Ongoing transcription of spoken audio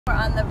We're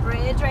on the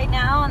bridge right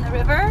now on the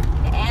river,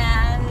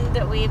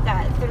 and we've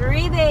got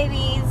 3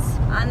 babies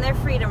on their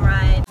freedom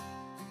ride.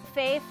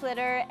 Faye,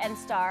 Flitter, and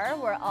Star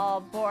were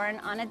all born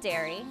on a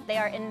dairy. They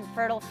are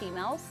infertile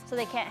females, so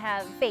they can't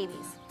have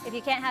babies. If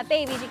you can't have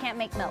babies, you can't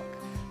make milk,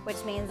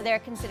 which means they're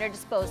considered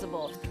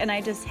disposable. And I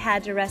just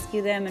had to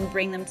rescue them and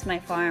bring them to my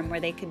farm where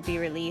they could be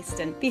released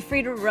and be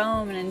free to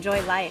roam and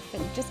enjoy life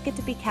and just get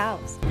to be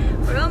cows.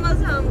 We're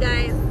almost home,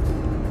 guys.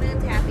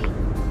 Lynn's happy.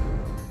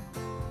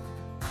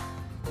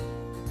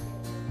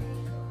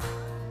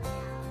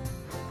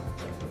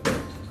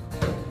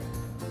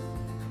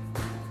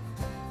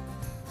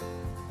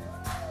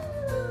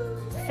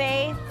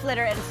 Faye,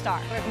 Flitter, and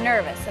Star were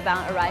nervous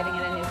about arriving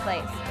at a new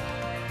place.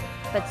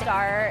 But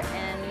Star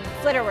and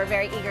Flitter were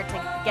very eager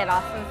to get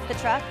off of the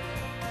truck.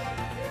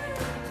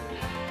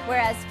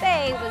 Whereas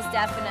Faye was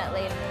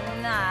definitely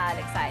not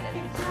excited.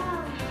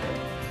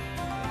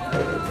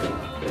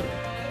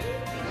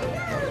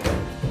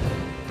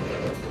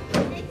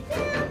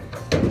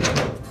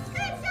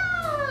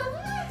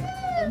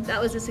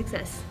 That was a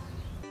success.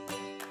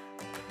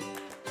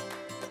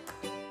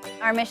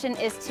 Our mission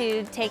is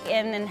to take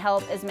in and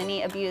help as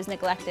many abused,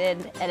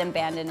 neglected, and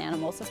abandoned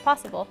animals as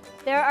possible.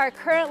 There are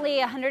currently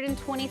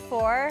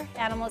 124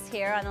 animals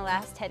here on the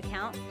last head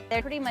count.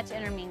 They're pretty much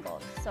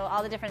intermingled, so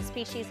all the different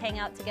species hang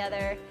out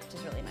together, which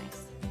is really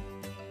nice.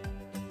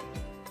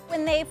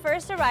 When they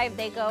first arrive,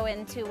 they go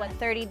into a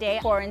 30-day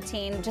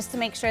quarantine just to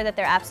make sure that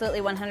they're absolutely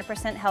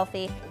 100%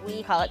 healthy.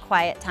 We call it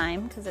quiet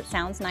time because it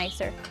sounds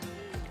nicer.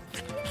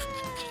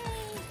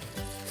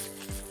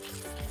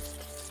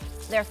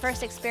 Their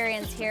first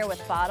experience here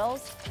with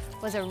bottles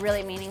was a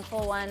really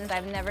meaningful one.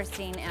 I've never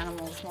seen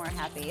animals more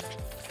happy.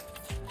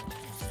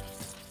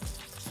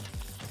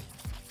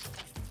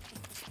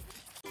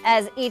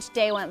 As each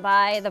day went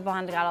by, the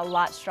bond got a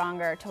lot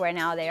stronger to where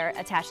now they are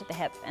attached at the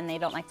hip and they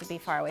don't like to be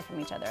far away from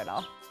each other at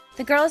all.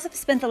 The girls have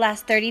spent the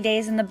last 30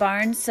 days in the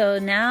barn, so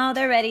now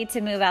they're ready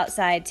to move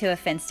outside to a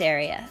fenced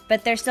area.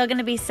 But they're still going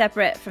to be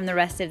separate from the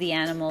rest of the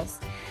animals.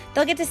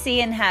 They'll get to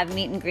see and have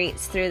meet and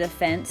greets through the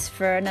fence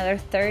for another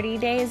 30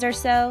 days or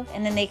so,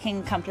 and then they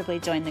can comfortably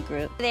join the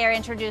group. They are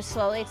introduced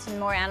slowly to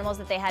more animals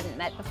that they hadn't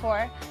met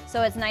before,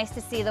 so it's nice to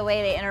see the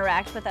way they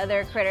interact with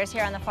other critters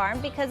here on the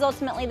farm because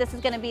ultimately this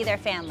is going to be their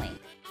family.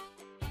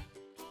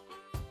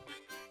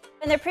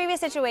 In their previous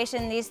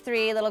situation, these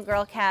 3 little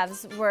girl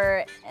calves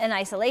were in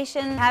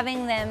isolation.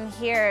 Having them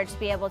here to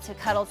be able to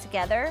cuddle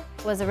together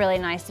was really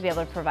nice to be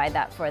able to provide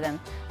that for them.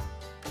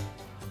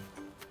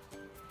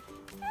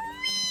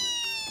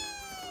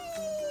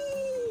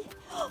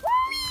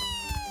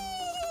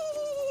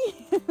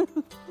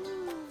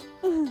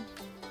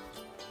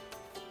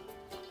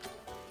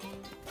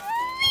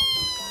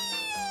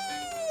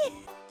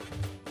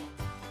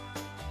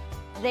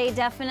 They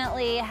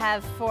definitely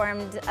have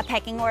formed a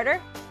pecking order.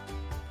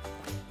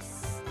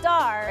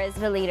 Star is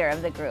the leader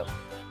of the group.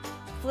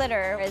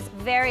 Flitter is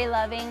very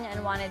loving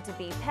and wanted to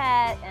be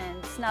pet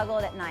and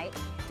snuggled at night.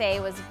 Faye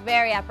was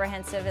very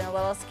apprehensive and a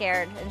little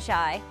scared and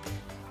shy.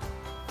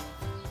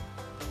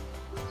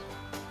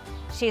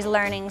 She's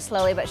learning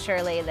slowly but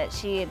surely that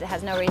she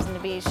has no reason to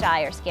be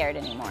shy or scared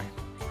anymore.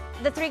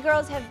 The 3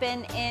 girls have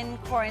been in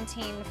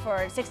quarantine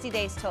for 60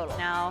 days total.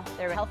 Now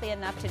they're healthy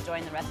enough to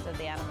join the rest of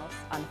the animals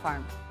on the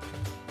farm.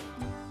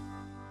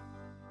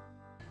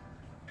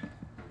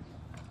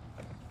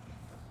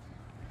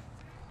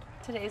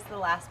 Today's the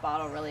last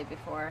bottle really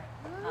before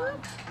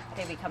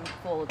they become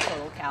full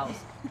total cows.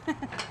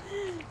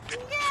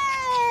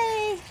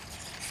 Yay!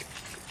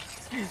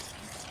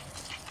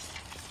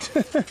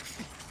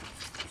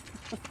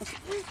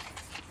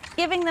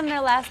 Giving them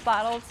their last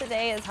bottle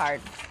today is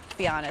hard, to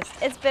be honest.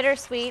 It's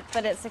bittersweet,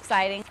 but it's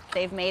exciting.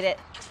 They've made it.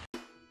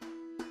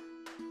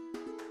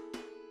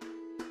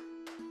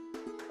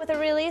 With a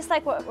release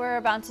like what we're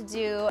about to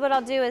do, what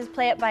I'll do is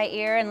play it by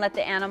ear and let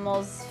the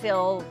animals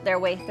feel their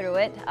way through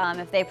it.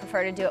 If they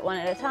prefer to do it one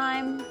at a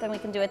time, then we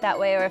can do it that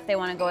way, or if they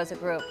want to go as a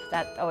group,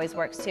 that always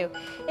works too.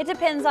 It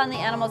depends on the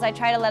animals. I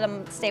try to let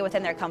them stay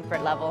within their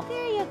comfort level.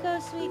 There you go,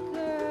 sweet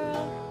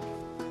girl.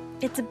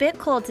 It's a bit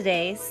cold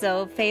today,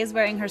 so Faye's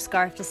wearing her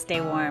scarf to stay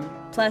warm.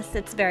 Plus,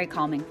 it's very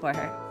calming for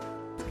her.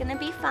 It's gonna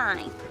be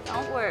fine,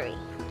 don't worry.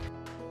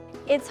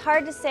 It's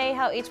hard to say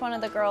how each one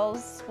of the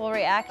girls will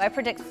react. I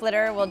predict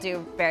Flitter will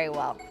do very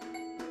well.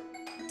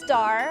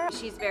 Star,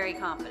 she's very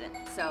confident,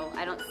 so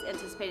I don't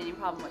anticipate any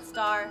problem with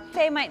Star.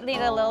 Faye might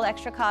need a little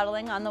extra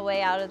coddling on the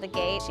way out of the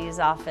gate. She's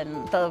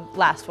often the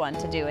last one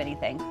to do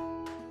anything.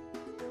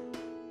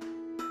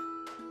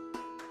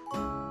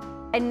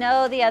 I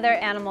know the other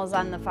animals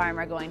on the farm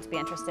are going to be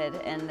interested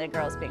in the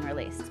girls being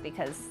released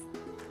because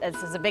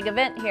this is a big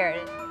event here.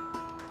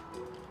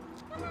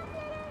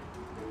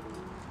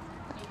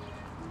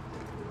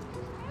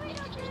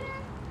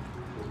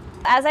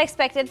 As I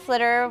expected,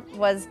 Flitter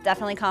was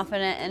definitely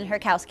confident in her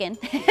cow skin.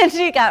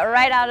 She got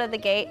right out of the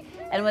gate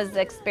and was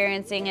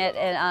experiencing it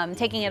and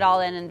taking it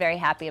all in and very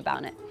happy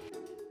about it.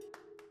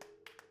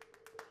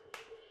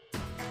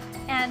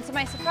 And to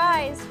my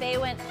surprise, Faye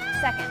went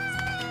second.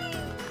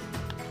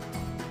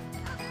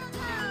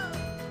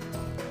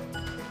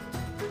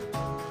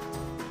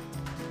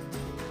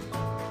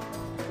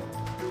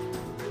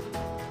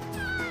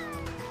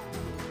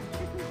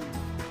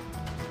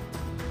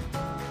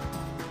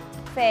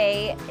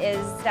 Faye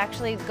is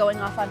actually going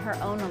off on her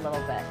own a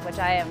little bit, which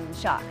I am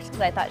shocked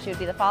because I thought she would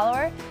be the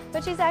follower,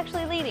 but she's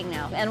actually leading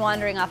now and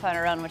wandering off on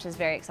her own, which is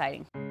very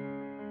exciting.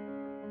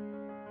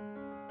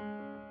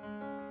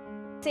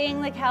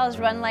 Seeing the cows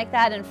run like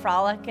that and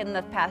frolic in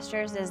the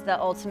pastures is the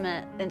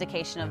ultimate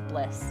indication of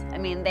bliss. I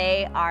mean,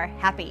 they are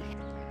happy.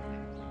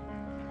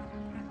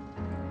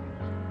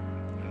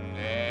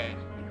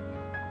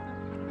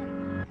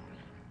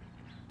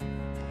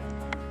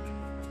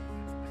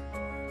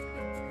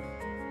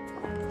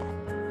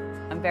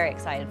 I'm very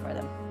excited for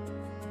them.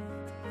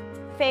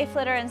 Faye,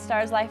 Flitter, and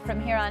Star's life from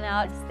here on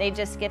out, they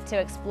just get to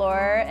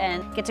explore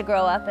and get to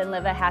grow up and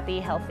live a happy,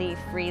 healthy,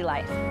 free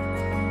life.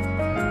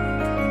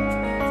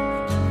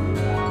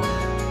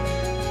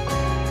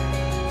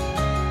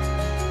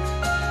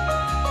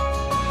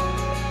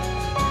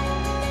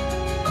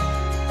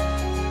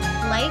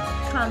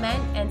 Like,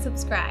 comment, and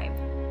subscribe.